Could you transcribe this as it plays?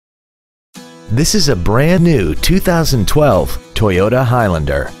This is a brand new 2012 Toyota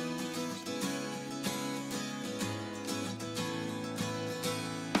Highlander.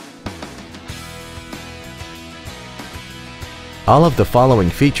 All of the following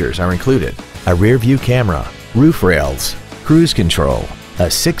features are included: a rear-view camera, roof rails, cruise control, a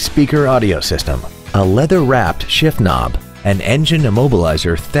 6-speaker audio system, a leather-wrapped shift knob, an engine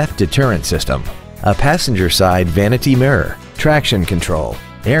immobilizer theft deterrent system, a passenger side vanity mirror, traction control,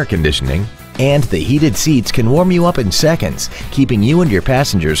 air conditioning, and the heated seats can warm you up in seconds, keeping you and your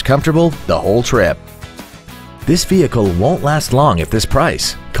passengers comfortable the whole trip. This vehicle won't last long at this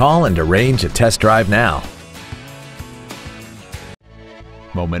price. Call and arrange a test drive now.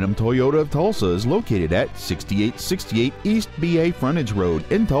 Momentum Toyota of Tulsa is located at 6868 East B.A. Frontage Road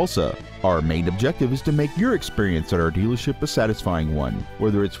in Tulsa. Our main objective is to make your experience at our dealership a satisfying one,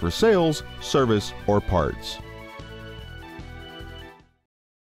 whether it's for sales, service, or parts.